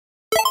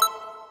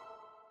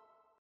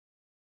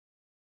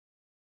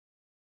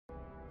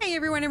Hey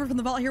everyone,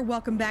 AmberFrmThVault here.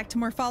 Welcome back to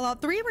more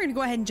Fallout 3. We're going to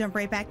go ahead and jump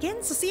right back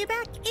in, so see you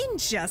back in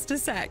just a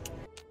sec.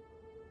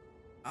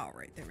 All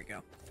right, there we go.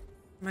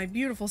 My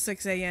beautiful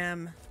 6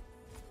 a.m.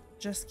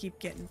 just keep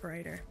getting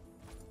brighter.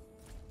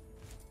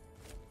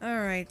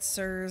 All right,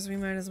 sirs, we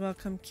might as well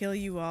come kill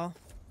you all.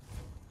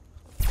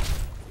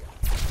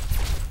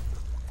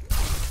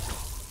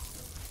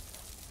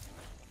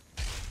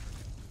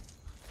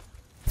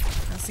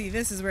 Now see,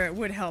 this is where it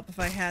would help if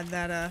I had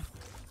that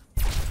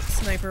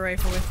sniper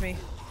rifle with me.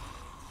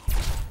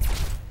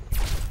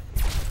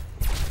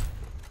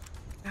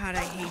 God,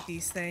 I hate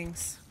these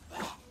things.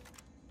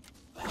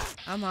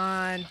 Come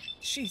on.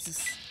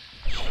 Jesus.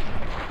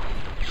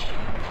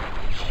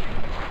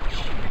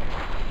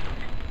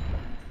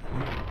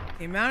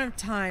 The amount of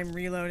time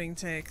reloading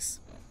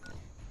takes.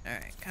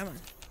 Alright, come on.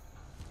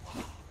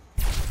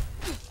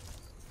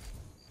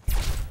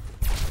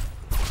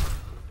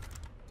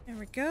 There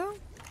we go.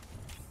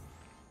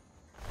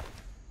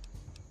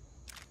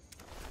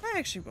 I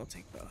actually will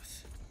take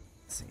both.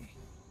 Let's see.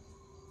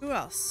 Who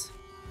else?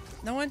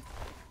 No one?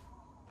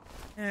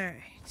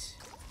 Alright.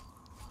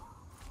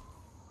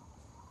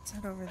 Let's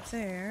head over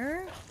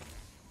there.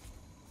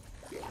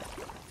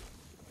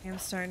 I'm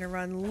starting to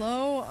run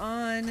low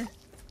on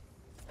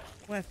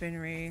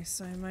weaponry,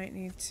 so I might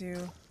need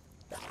to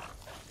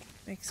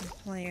make some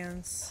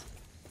plans.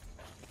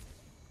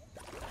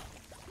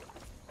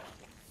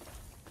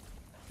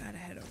 Gotta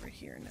head over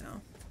here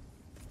now.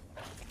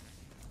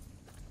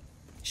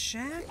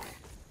 Shack?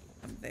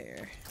 I'm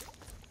there.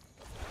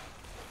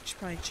 Should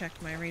probably check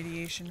my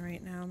radiation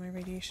right now, my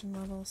radiation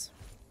levels.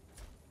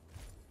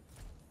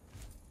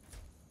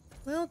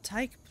 Little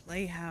Tyke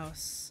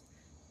Playhouse.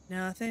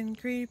 Nothing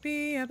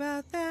creepy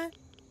about that.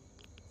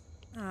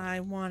 I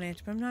want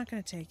it, but I'm not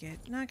gonna take it.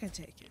 Not gonna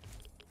take it.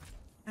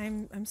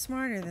 I'm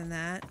smarter than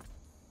that.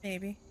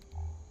 Maybe.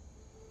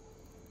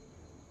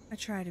 I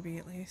try to be,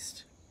 at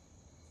least.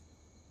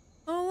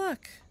 Oh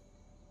look!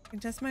 I can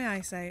test my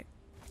eyesight.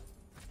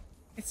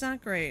 It's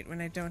not great when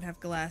I don't have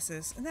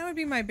glasses, and that would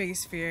be my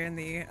biggest fear in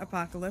the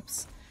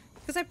apocalypse.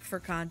 Because I prefer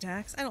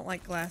contacts. I don't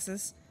like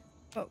glasses.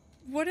 But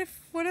what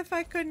if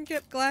I couldn't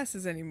get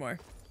glasses anymore?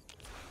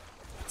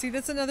 See,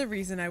 that's another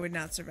reason I would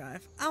not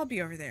survive. I'll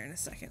be over there in a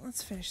second.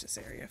 Let's finish this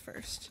area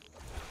first.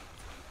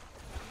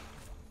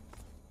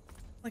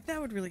 Like, that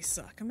would really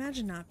suck.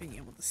 Imagine not being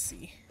able to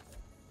see.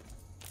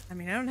 I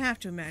mean, I don't have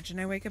to imagine.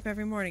 I wake up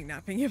every morning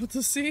not being able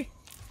to see.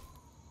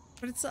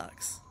 But it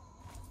sucks.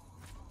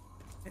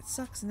 It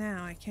sucks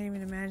now. I can't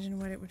even imagine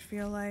what it would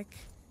feel like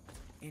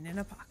in an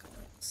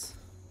apocalypse.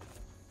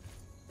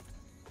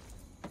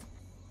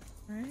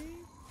 Right?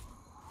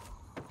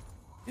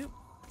 Oop.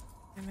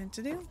 I meant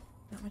to do.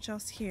 Not much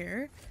else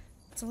here.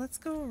 So let's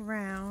go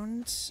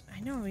around. I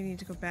know we need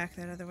to go back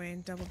that other way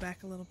and double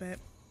back a little bit.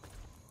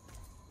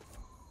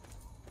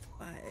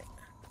 But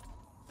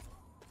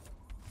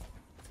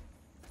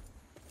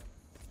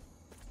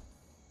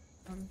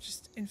I'm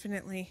just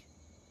infinitely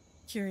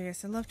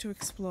curious. I love to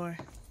explore.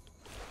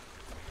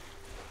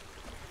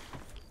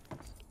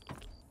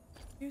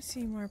 You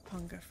see more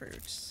punga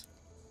fruits,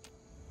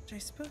 which I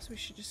suppose we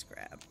should just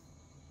grab.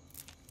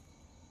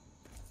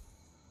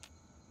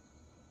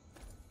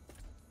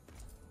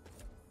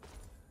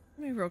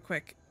 Let me real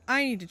quick.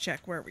 I need to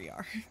check where we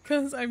are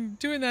because I'm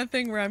doing that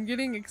thing where I'm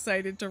getting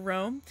excited to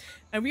roam,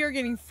 and we are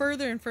getting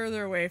further and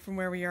further away from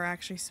where we are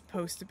actually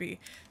supposed to be.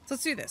 So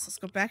let's do this. Let's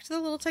go back to the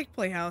Little Tyke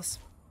Playhouse.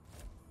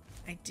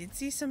 I did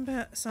see some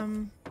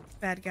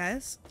bad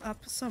guys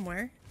up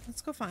somewhere.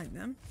 Let's go find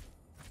them.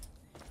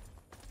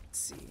 Let's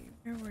see,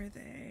 where were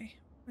they?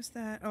 What's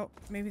that? Oh,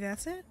 maybe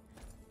that's it?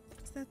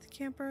 Is that the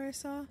camper I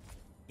saw?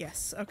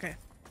 Yes, okay.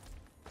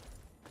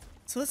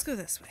 So let's go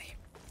this way.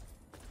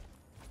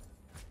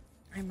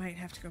 I might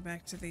have to go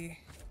back to the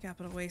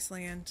capital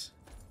Wasteland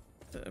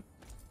to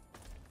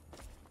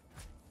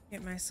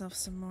get myself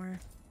some more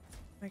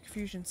like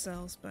fusion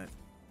cells, but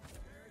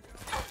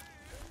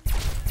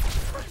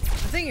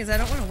the thing is I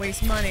don't want to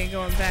waste money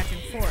going back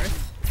and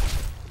forth.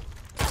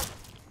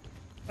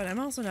 But I'm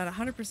also not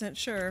 100%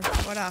 sure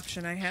what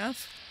option I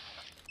have.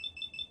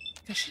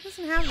 Because she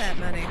doesn't have that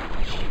many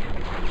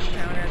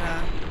down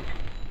at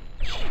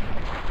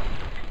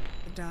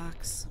the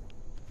docks.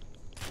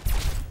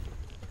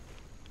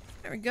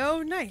 There we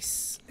go.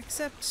 Nice.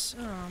 Except,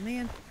 oh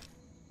man.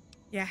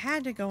 You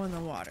had to go in the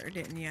water,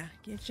 didn't you?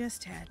 You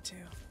just had to.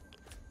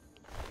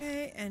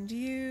 Okay, and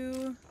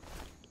you...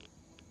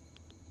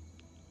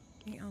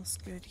 Anything else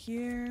good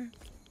here?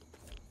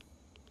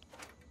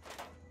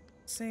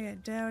 Say I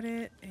doubt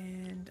it,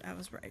 and I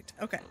was right.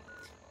 Okay.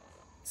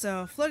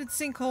 So, flooded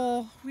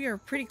sinkhole. We are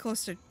pretty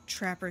close to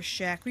Trapper's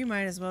Shack. We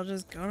might as well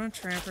just go to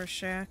Trapper's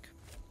Shack.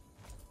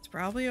 It's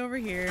probably over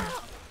here.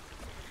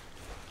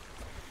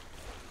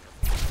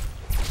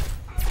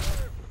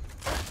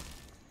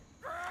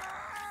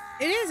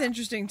 It is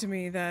interesting to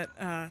me that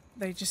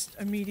they just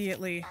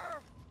immediately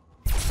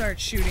start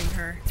shooting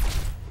her.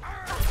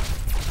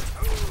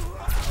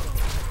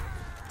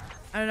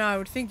 I don't know, I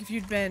would think if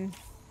you'd been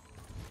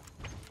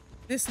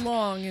this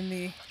long in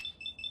the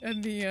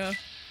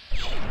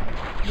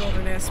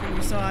wilderness when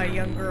you saw a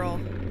young girl.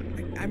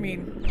 I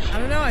mean, I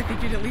don't know. I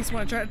think you'd at least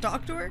want to try to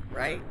talk to her,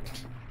 right?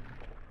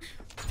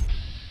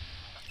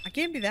 I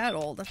can't be that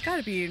old. I've got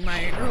to be in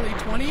my early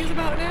 20s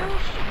about now,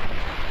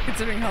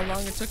 considering how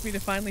long it took me to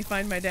finally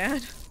find my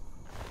dad.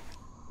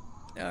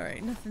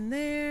 Alright, nothing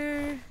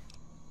there.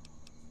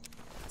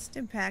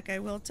 Stim pack I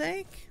will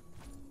take.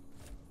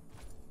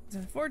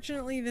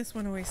 Unfortunately, this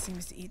one always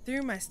seems to eat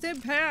through my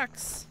stim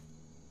packs.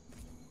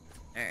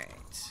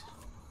 Alright.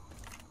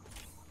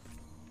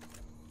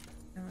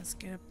 Now let's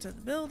get up to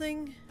the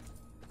building.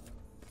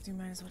 So you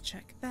might as well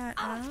check that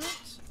out.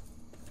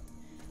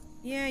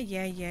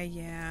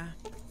 Yeah.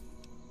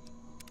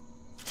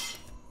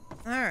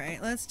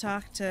 Alright, let's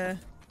talk to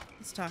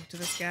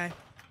this guy.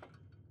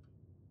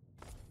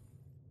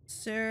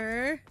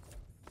 Sir?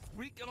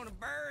 We gonna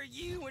bury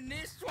you in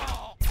this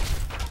swamp.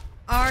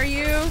 Are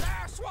you?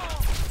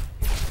 Swamp.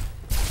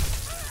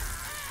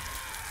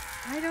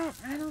 I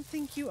don't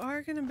think you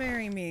are gonna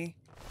bury me.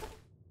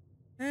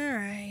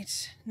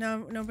 Alright.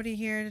 Nobody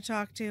here to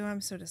talk to.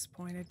 I'm so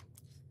disappointed.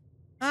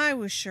 I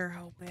was sure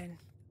hoping.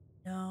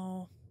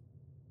 No.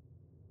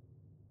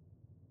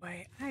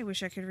 Wait, I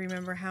wish I could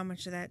remember how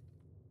much of that.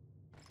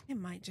 I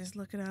might just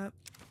look it up.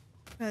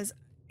 Because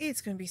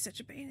it's gonna be such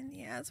a pain in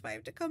the ass if I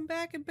have to come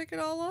back and pick it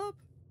all up.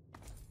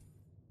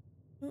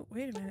 Oh,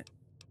 wait a minute.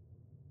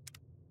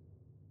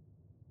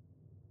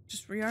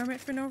 Just rearm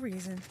it for no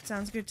reason.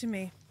 Sounds good to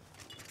me.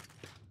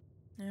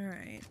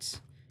 Alright.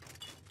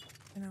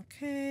 And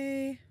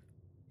okay.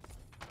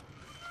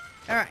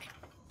 Alright.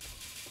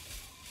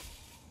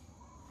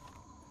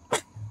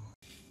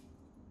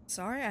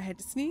 Sorry, I had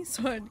to sneeze,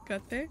 so I had to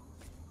cut there.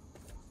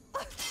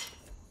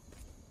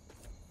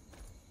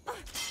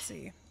 Let's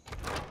see.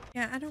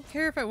 Yeah, I don't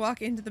care if I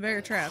walk into the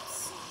bear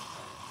traps.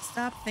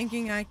 Stop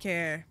thinking I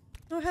care.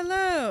 Oh,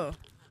 hello!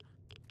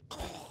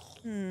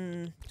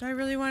 Do I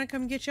really want to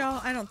come get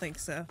y'all? I don't think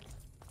so.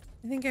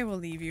 I think I will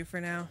leave you for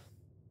now.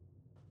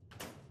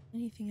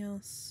 Anything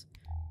else?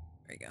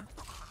 There we go.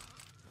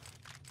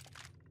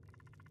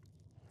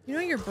 You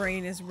know your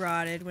brain is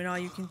rotted when all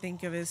you can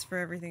think of is for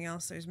everything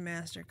else there's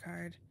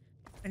MasterCard.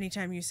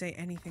 Anytime you say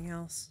anything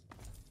else.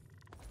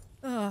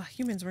 Ugh,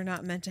 humans were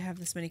not meant to have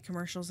this many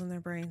commercials in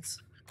their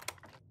brains.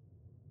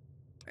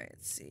 Alright,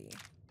 let's see.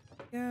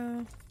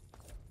 Go.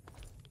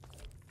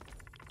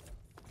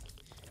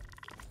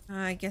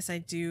 I guess I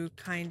do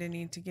kinda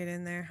need to get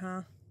in there,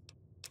 huh?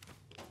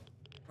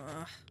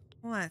 Ugh,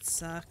 well that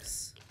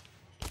sucks.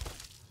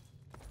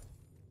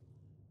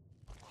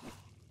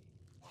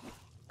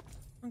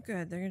 Oh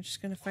good, they're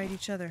just gonna fight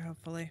each other,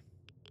 hopefully.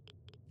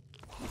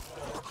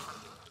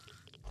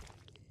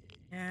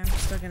 Yeah, I'm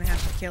still gonna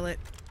have to kill it.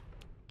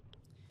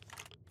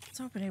 I was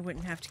hoping I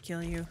wouldn't have to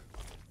kill you.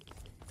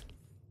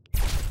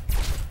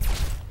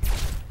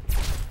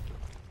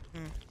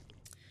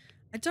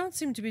 I don't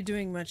seem to be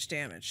doing much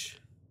damage.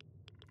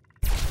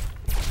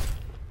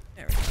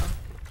 There we go.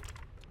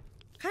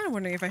 Kind of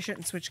wondering if I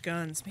shouldn't switch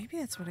guns. Maybe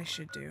that's what I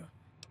should do.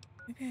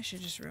 Maybe I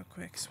should just real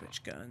quick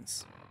switch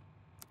guns.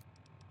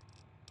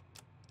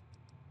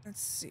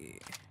 Let's see.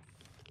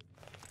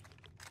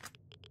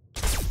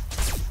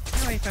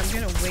 Anyway, if I'm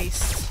gonna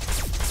waste...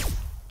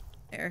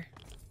 There.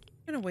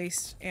 I'm gonna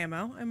waste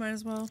ammo. I might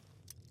as well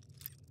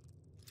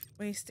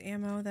waste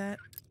ammo that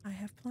I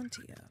have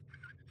plenty of.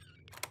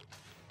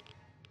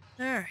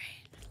 Alright.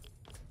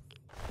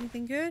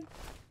 Anything good?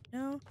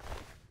 No?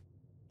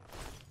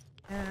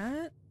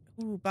 That?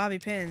 Ooh, bobby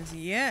pins.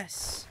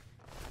 Yes!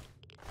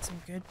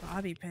 Some good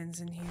bobby pins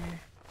in here.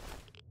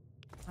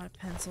 A lot of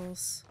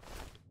pencils.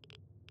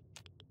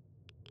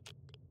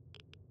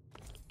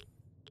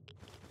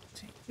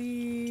 Take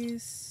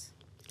these.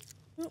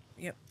 Oh,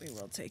 yep, we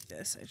will take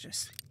this. I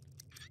just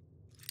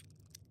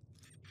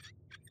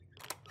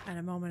had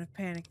a moment of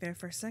panic there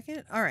for a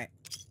second. Alright.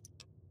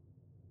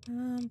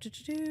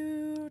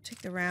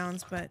 Take the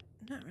rounds, but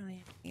not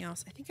really anything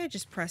else. I think I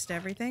just pressed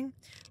everything.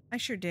 I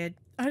sure did.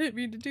 I didn't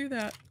mean to do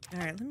that.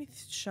 Alright, let me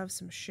shove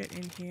some shit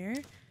in here.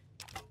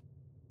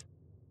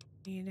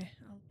 Need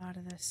a lot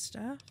of this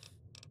stuff.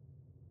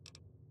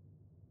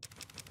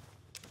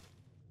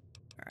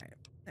 Alright,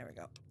 there we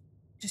go.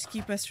 Just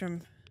keep us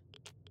from...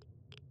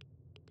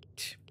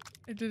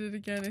 I did it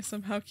again. I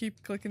somehow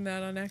keep clicking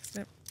that on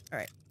accident.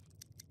 Alright.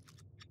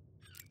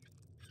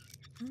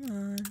 Come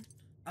on.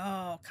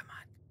 Oh, come on.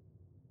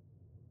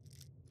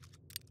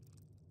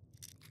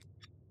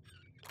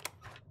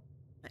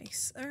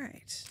 Nice.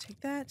 Alright. Take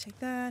that, take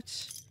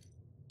that.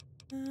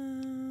 I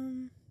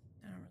don't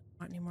really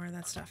want any more of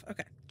that stuff.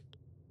 Okay.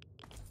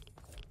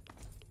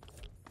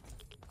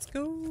 Let's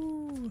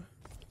go.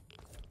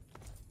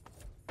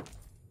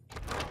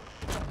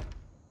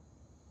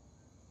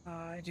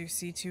 I do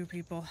see two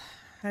people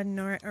heading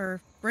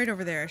or right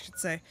over there, I should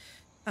say.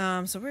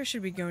 So where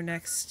should we go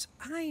next?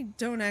 I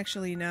don't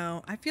actually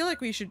know. I feel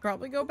like we should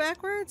probably go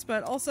backwards,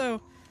 but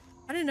also,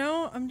 I don't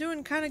know. I'm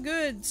doing kind of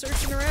good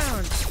searching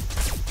around.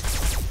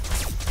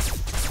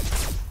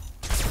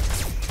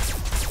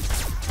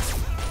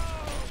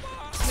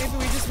 So maybe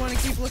we just want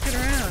to keep looking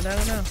around. I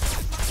don't know.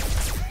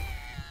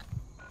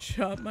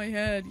 shot my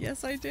head.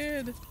 Yes, I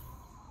did.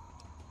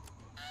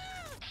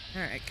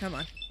 Alright, come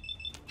on.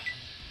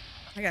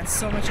 I got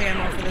so much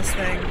ammo for this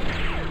thing.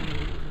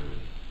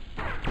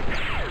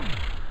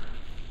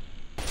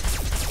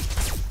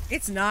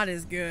 It's not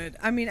as good.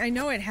 I mean, I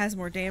know it has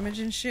more damage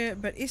and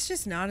shit, but it's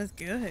just not as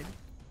good.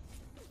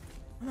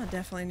 I'm gonna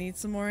definitely need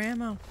some more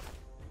ammo.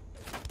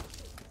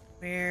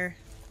 Where?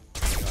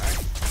 There you are.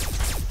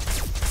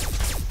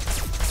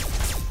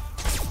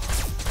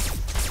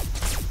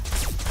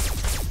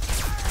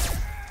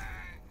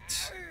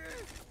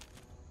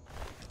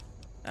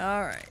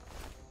 Alright.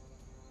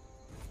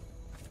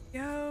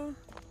 Go.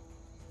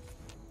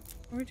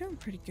 We're doing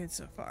pretty good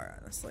so far,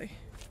 honestly.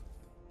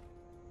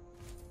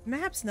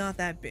 Map's not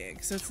that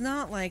big, so it's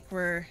not like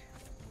we're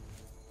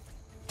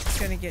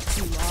gonna get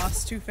too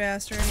lost too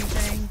fast or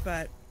anything,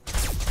 but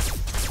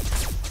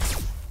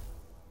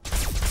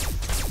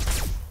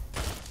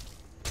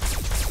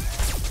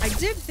I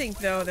did think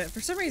though that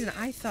for some reason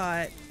I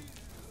thought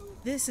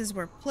this is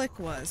where Plick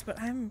was, but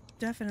I'm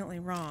definitely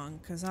wrong,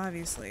 because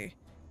obviously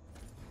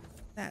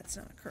that's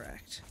not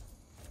correct.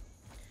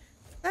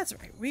 That's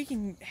right, we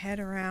can head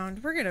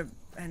around. We're gonna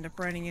end up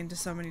running into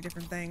so many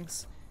different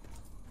things.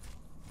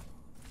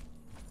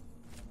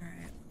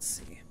 Alright, let's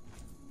see.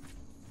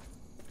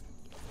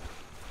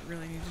 I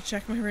really need to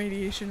check my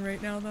radiation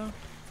right now, though.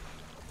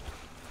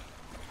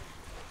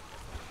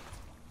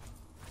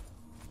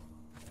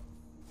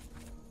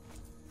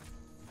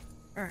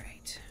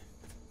 Alright.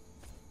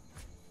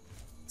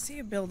 See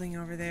a building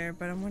over there,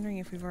 but I'm wondering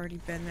if we've already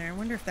been there. I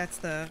wonder if that's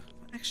the...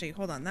 Actually,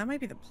 hold on. That might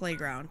be the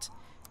playground.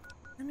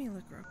 Let me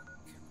look real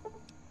quick.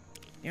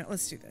 Yeah,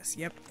 let's do this.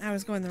 Yep, I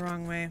was going the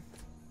wrong way.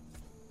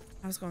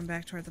 I was going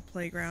back toward the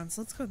playground,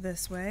 so let's go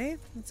this way.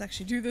 Let's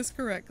actually do this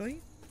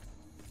correctly.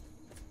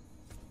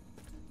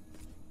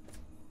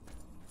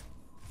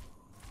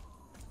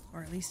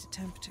 Or at least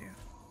attempt to.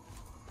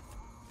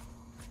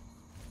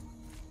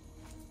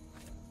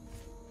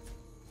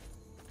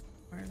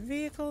 More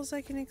vehicles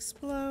I can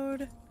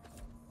explode.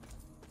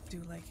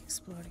 Do like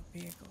exploding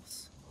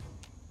vehicles.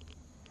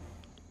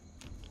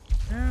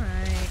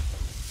 Alright. I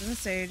was gonna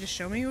say, just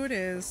show me who it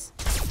is.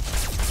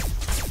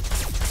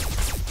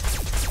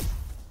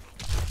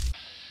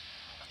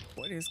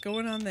 What is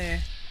going on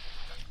there?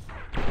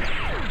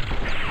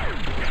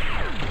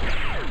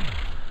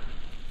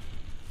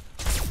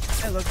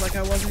 It looked like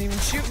I wasn't even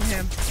shooting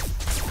him.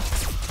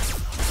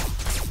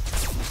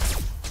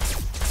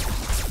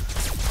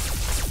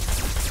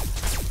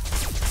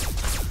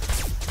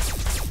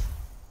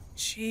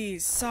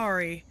 Jeez,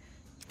 sorry.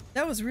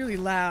 That was really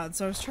loud,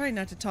 so I was trying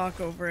not to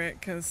talk over it,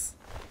 because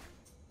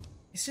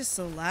it's just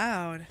so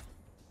loud.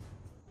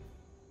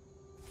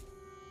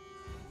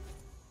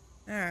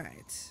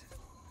 Alright.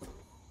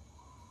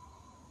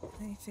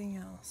 Anything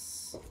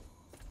else?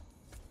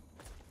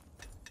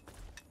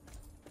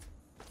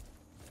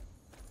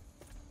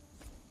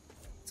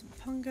 Some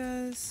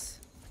pungas.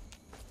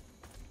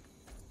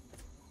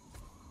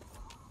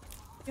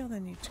 Feel the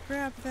need to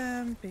grab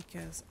them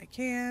because I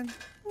can.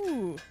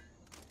 Ooh.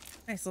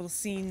 Nice little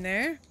scene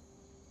there.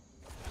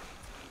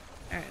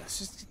 Alright,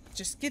 let's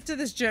just get to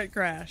this jet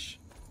crash.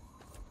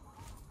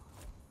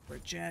 Or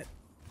jet.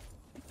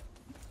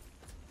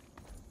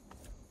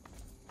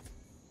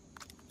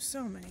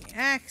 So many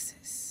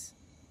axes.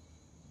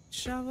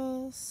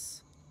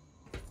 Shovels.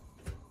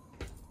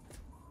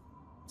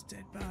 It's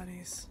dead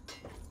bodies.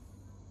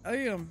 I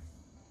am.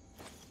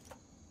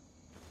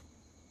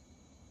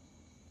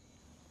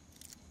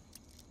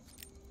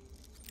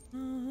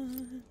 Oh,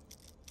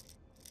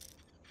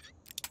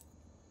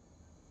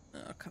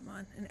 come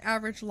on. An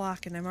average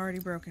lock and I'm already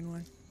broken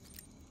one.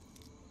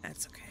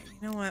 That's okay.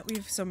 You know what? We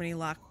have so many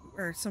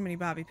so many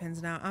bobby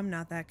pins now. I'm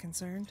not that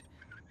concerned.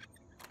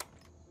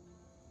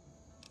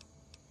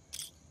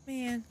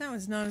 Man, that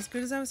was not as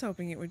good as I was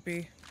hoping it would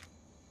be.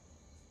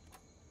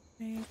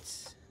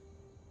 Right.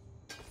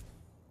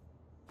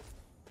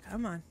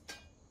 Come on.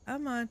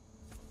 Come on.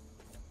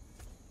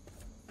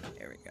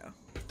 There we go.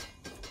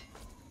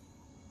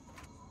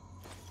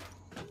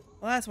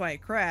 Well, that's why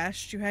it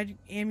crashed. You had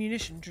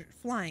ammunition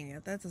flying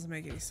it. That doesn't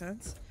make any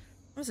sense.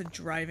 I wasn't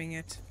driving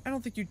it. I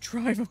don't think you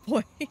drive a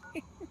plane.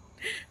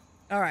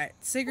 Alright.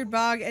 Sacred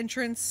Bog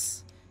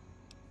entrance.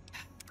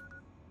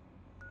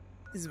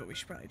 This is what we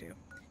should probably do.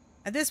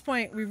 At this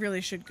point, we really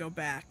should go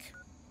back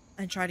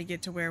and try to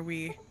get to where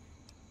we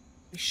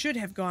should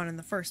have gone in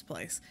the first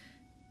place.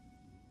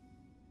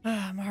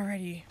 I'm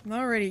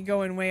already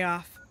going way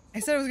off. I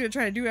said I was going to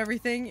try to do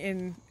everything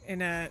in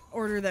a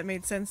order that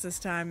made sense this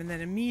time, and then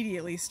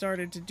immediately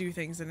started to do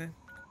things in a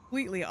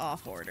completely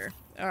off order.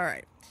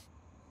 Alright.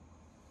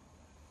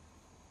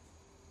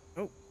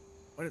 Oh,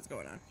 what is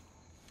going on?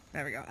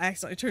 There we go. I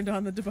accidentally turned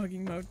on the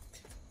debugging mode.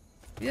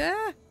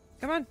 Yeah,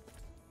 come on.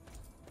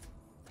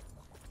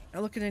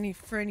 Not looking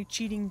for any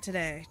cheating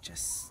today.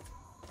 Just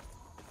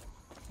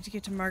need to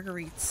get to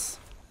Marguerite's.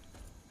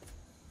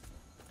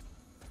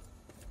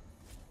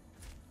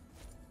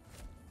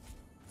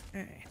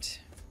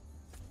 Alright.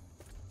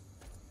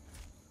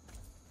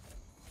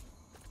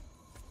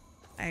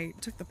 I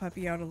took the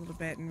puppy out a little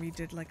bit and we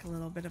did like a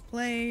little bit of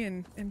play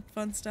and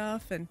fun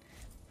stuff, and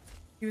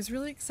he was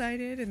really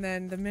excited, and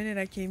then the minute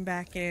I came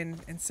back in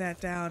and sat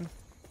down,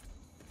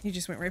 he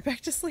just went right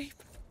back to sleep.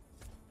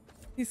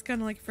 He's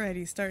kind of like Fred.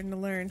 He's starting to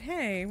learn,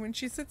 hey, when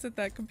she sits at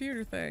that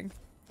computer thing.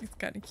 He's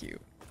kind of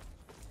cute.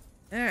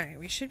 Alright,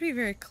 we should be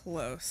very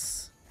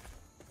close.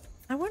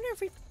 I wonder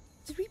if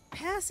did we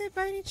pass it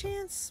by any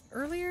chance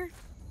earlier?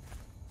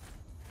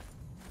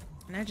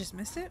 And I just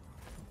missed it?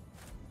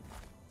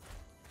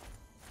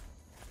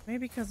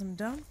 Maybe because I'm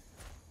dumb?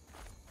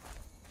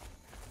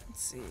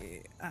 Let's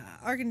see.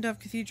 Argendove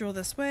Cathedral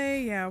this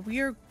way. Yeah, we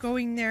are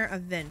going there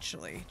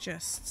eventually.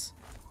 Just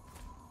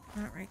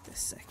not right this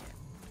second.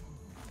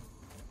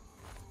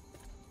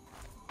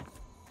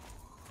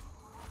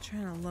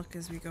 Trying to look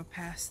as we go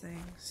past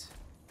things.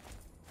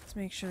 Let's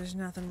make sure there's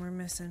nothing we're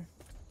missing.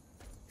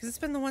 Because it's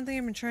been the one thing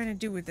I've been trying to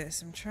do with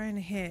this. I'm trying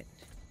to hit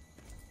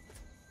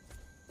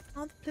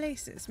all the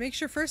places. Make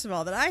sure, first of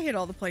all, that I hit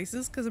all the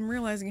places, because I'm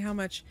realizing how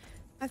much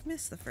I've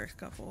missed the first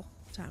couple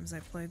times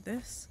I've played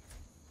this.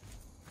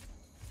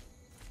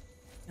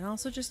 And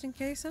also just in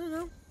case, I don't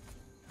know.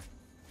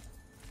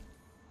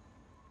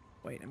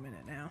 Wait a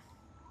minute now.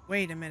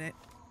 Wait a minute.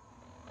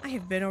 I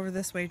have been over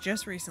this way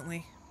just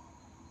recently.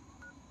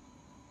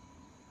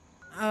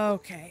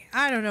 Okay,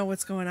 I don't know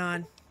what's going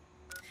on.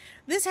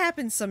 This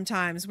happens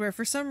sometimes where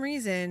for some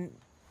reason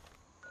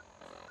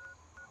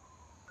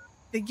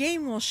the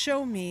game will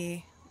show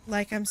me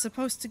like I'm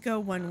supposed to go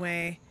one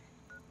way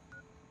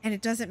and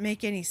it doesn't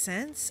make any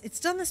sense. It's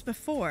done this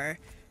before.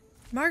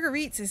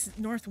 Marguerite's is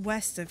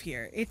northwest of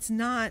here. It's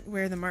not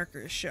where the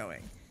marker is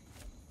showing.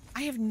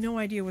 I have no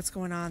idea what's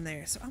going on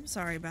there, so I'm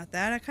sorry about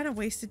that. I kind of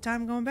wasted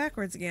time going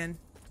backwards again.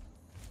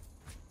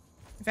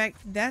 In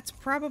fact, that's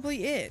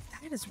probably it.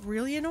 That is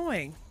really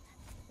annoying.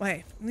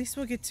 Wait, at least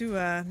we'll get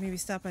to maybe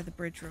stop by the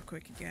bridge real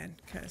quick again,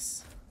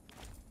 because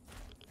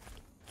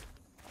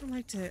I don't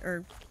like to,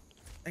 or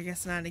I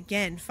guess not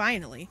again,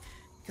 finally,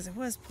 because I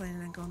was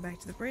planning on going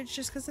back to the bridge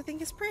just because I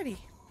think it's pretty.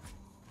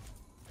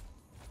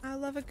 I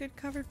love a good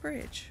covered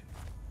bridge.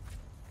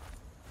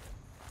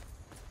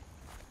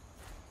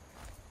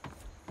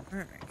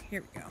 Alright,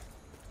 here we go.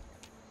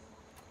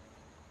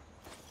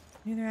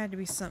 Knew there had to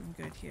be something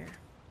good here.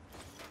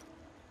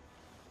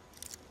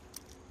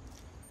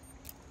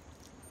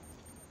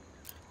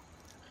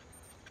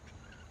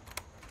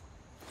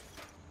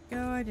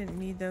 Go, I didn't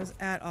need those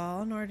at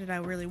all, nor did I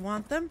really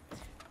want them.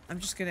 I'm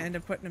just gonna end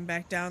up putting them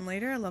back down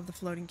later. I love the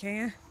floating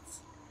cans.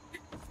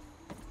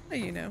 Oh,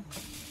 you know.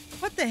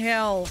 What the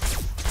hell?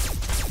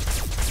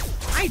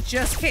 I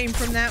just came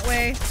from that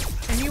way,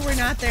 and you were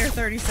not there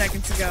 30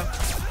 seconds ago.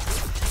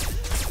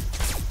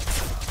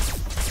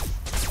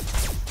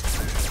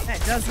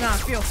 That does not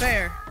feel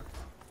fair.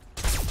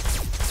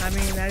 I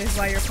mean, that is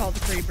why you're called a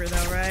creeper,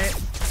 though, right?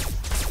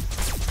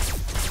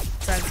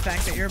 Besides the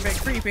fact that you're a bit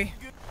creepy.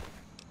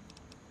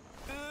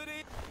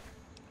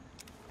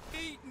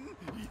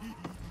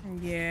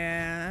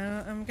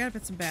 Yeah, I'm gonna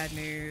put some bad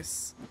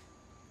news.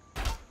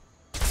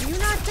 Are you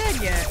not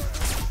dead yet?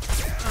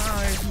 Oh,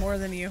 there's more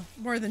than you.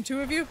 More than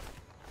two of you?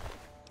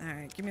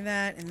 Alright, give me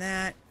that and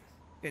that.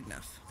 Good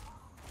enough.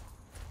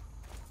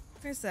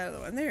 Where's that other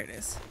one? There it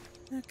is.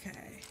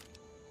 Okay.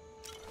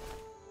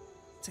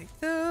 Take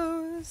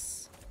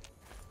those.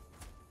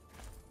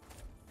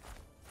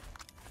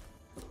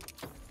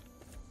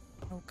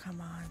 Oh, come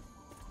on.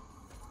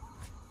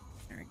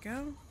 There we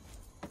go.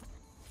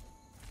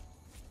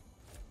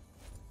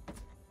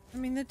 I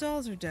mean, the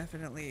dolls are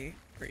definitely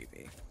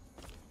creepy.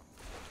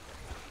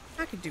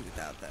 I could do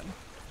without them.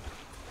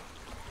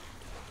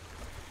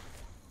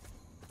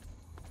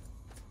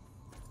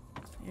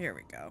 Here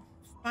we go.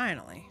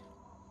 Finally.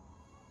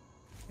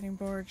 Getting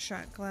bored,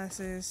 shot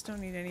glasses.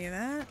 Don't need any of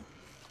that.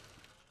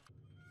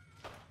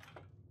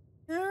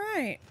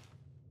 Alright.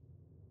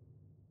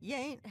 You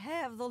ain't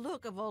have the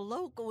look of a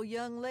local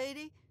young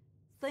lady.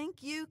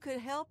 Think you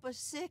could help a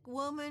sick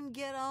woman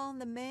get on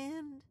the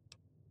mend?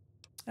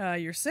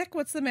 You're sick?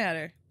 What's the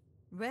matter?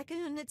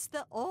 Reckon it's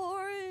the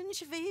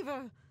orange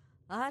fever.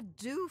 I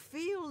do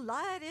feel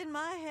light in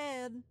my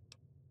head.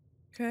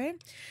 Okay.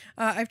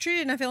 I've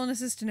treated enough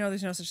illnesses to know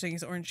there's no such thing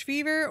as orange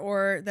fever,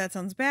 or that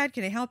sounds bad.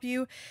 Can I help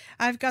you?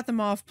 I've got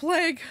them off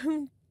plague.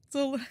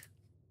 So,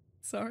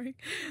 sorry.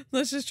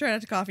 Let's just try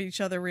not to cough at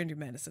each other. We're gonna do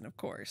medicine, of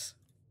course.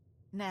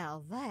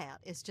 Now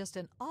that is just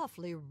an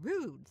awfully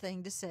rude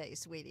thing to say,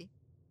 sweetie.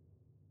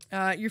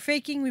 You're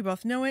faking. We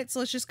both know it, so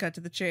let's just cut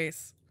to the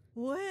chase.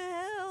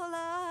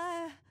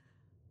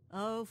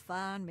 Oh,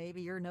 fine,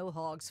 maybe you're no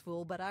hog's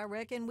fool, but I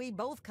reckon we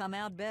both come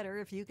out better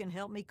if you can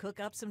help me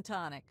cook up some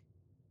tonic.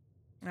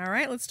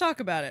 Alright, let's talk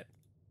about it.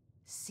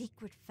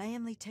 Secret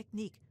family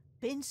technique.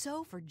 Been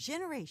so for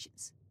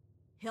generations.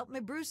 Help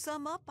me brew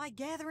some up by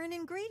gathering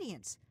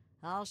ingredients.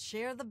 I'll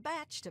share the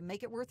batch to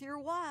make it worth your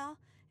while,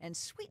 and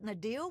sweeten the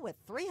deal with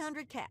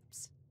 300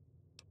 caps.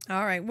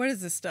 Alright, what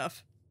is this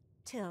stuff?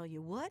 Tell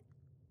you what,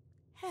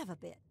 have a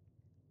bit.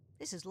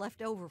 This is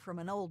left over from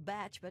an old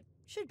batch, but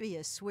should be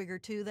a swig or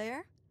two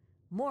there.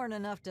 More'n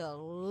enough to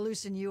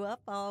loosen you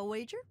up, I'll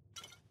wager.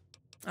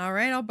 All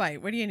right, I'll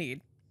bite. What do you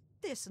need?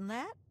 This and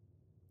that.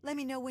 Let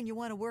me know when you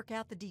want to work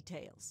out the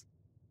details.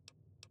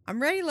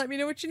 I'm ready. Let me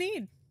know what you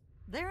need.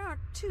 There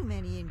aren't too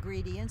many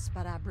ingredients,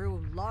 but I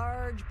brew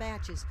large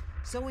batches,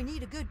 so we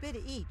need a good bit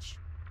of each.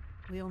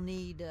 We'll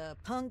need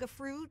punga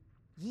fruit,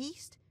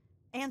 yeast,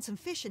 and some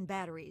fishing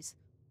batteries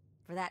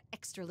for that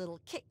extra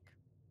little kick.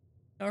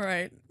 All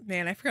right.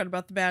 Man, I forgot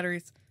about the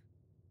batteries.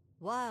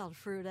 Wild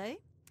fruit, eh?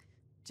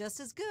 Just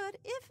as good,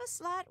 if a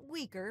slight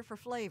weaker for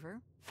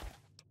flavor.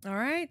 All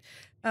right.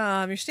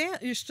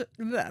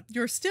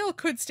 Your still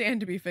could stand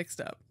to be fixed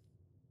up.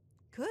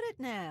 Could it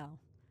now?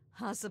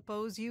 I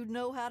suppose you'd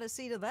know how to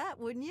see to that,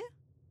 wouldn't you?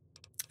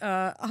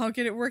 I'll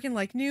get it working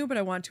like new, but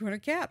I want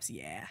 200 caps.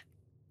 Yeah.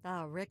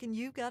 I reckon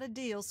you've got a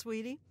deal,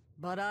 sweetie.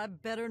 But I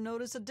better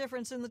notice a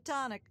difference in the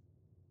tonic.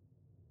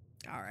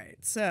 All right.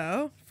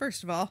 So,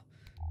 first of all,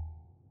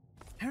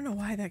 I don't know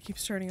why that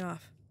keeps turning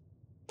off.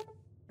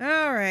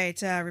 All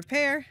right.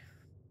 Repair.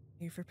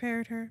 You've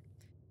repaired her.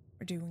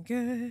 We're doing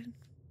good.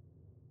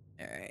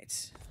 All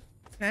right.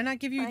 Can I not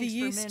give you the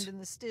yeast? Thanks for mending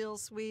the still,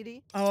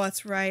 sweetie. Oh,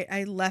 that's right.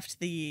 I left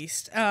the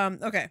yeast.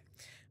 Okay.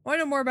 Want to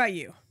know more about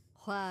you?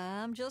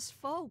 Why, I'm just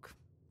folk.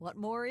 What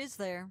more is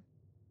there?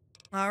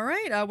 All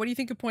right. What do you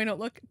think of Point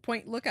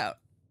Lookout?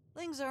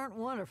 Things aren't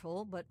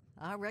wonderful, but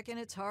I reckon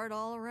it's hard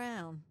all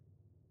around.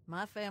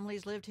 My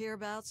family's lived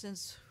hereabouts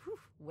since,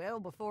 well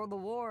before the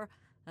war,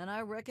 and I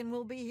reckon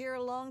we'll be here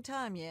a long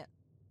time yet.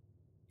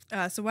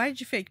 So why did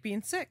you fake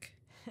being sick?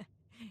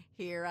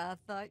 Here, I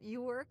thought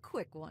you were a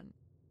quick one.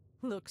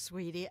 Look,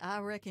 sweetie, I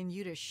reckon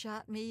you'd have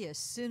shot me as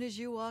soon as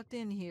you walked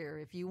in here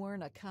if you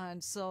weren't a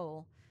kind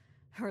soul.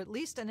 Or at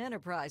least an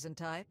enterprising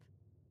type.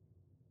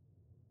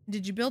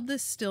 Did you build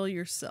this still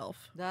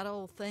yourself? That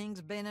old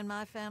thing's been in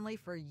my family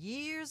for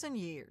years and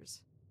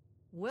years.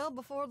 Well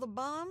before the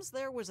bombs,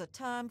 there was a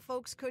time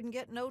folks couldn't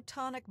get no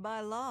tonic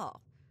by law.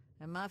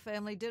 And my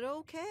family did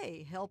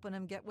okay helping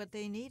them get what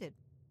they needed.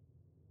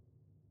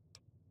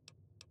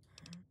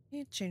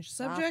 You change the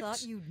subject. I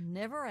thought you'd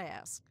never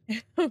ask.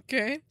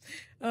 Okay.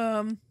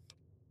 Talk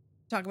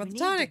about the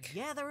tonic. Need to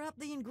gather up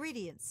the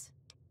ingredients.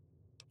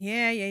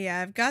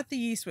 Yeah. I've got the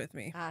yeast with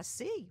me. I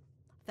see.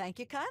 Thank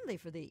you kindly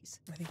for these.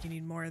 I think you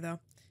need more, though.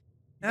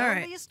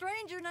 Don't be a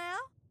stranger now.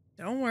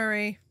 Don't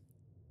worry.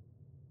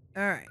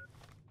 All right.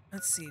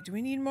 Let's see. Do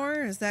we need more,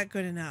 or is that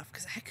good enough?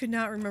 Because I could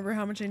not remember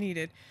how much I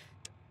needed.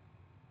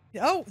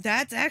 Oh,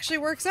 that actually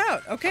works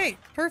out. Okay,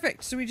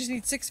 perfect. So we just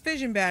need 6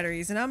 fission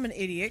batteries, and I'm an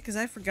idiot because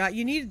I forgot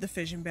you needed the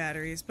fission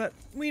batteries, but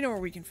we know where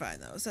we can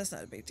find those. That's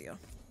not a big deal.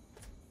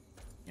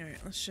 All right,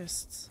 let's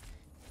just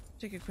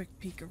take a quick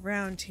peek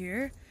around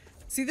here.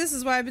 See, this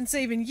is why I've been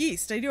saving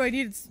yeast. I knew I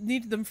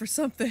needed them for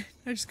something.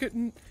 I just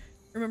couldn't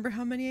remember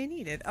how many I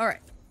needed. All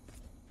right.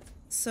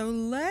 So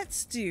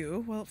let's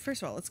do, well,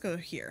 first of all, let's go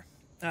here.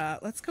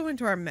 Let's go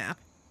into our map.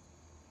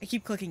 I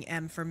keep clicking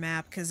M for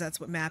map because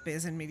that's what map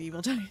is in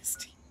Medieval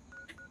Dynasty.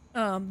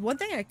 One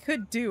thing I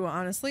could do,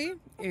 honestly,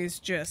 is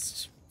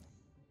just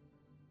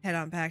head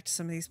on back to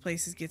some of these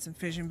places, get some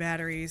fission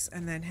batteries,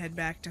 and then head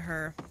back to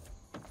her.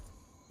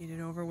 Get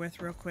it over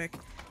with real quick.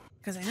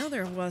 Because I know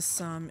there was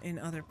some in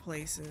other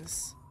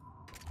places.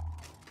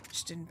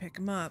 Just didn't pick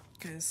them up,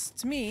 because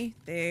to me,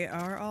 they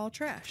are all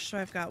trash. So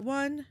I've got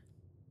one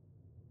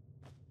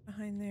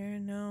behind there.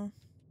 No.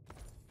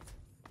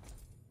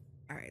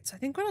 Alright, so I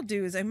think what I'll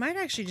do is I might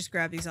actually just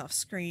grab these off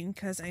screen,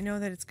 because I know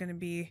that it's going to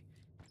be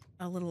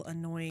a little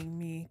annoying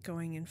me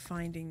going and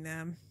finding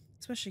them.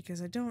 Especially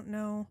because I don't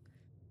know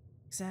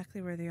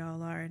exactly where they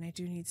all are, and I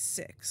do need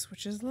 6,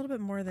 which is a little bit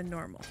more than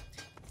normal.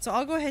 So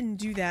I'll go ahead and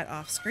do that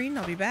off screen.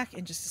 I'll be back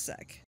in just a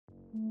sec.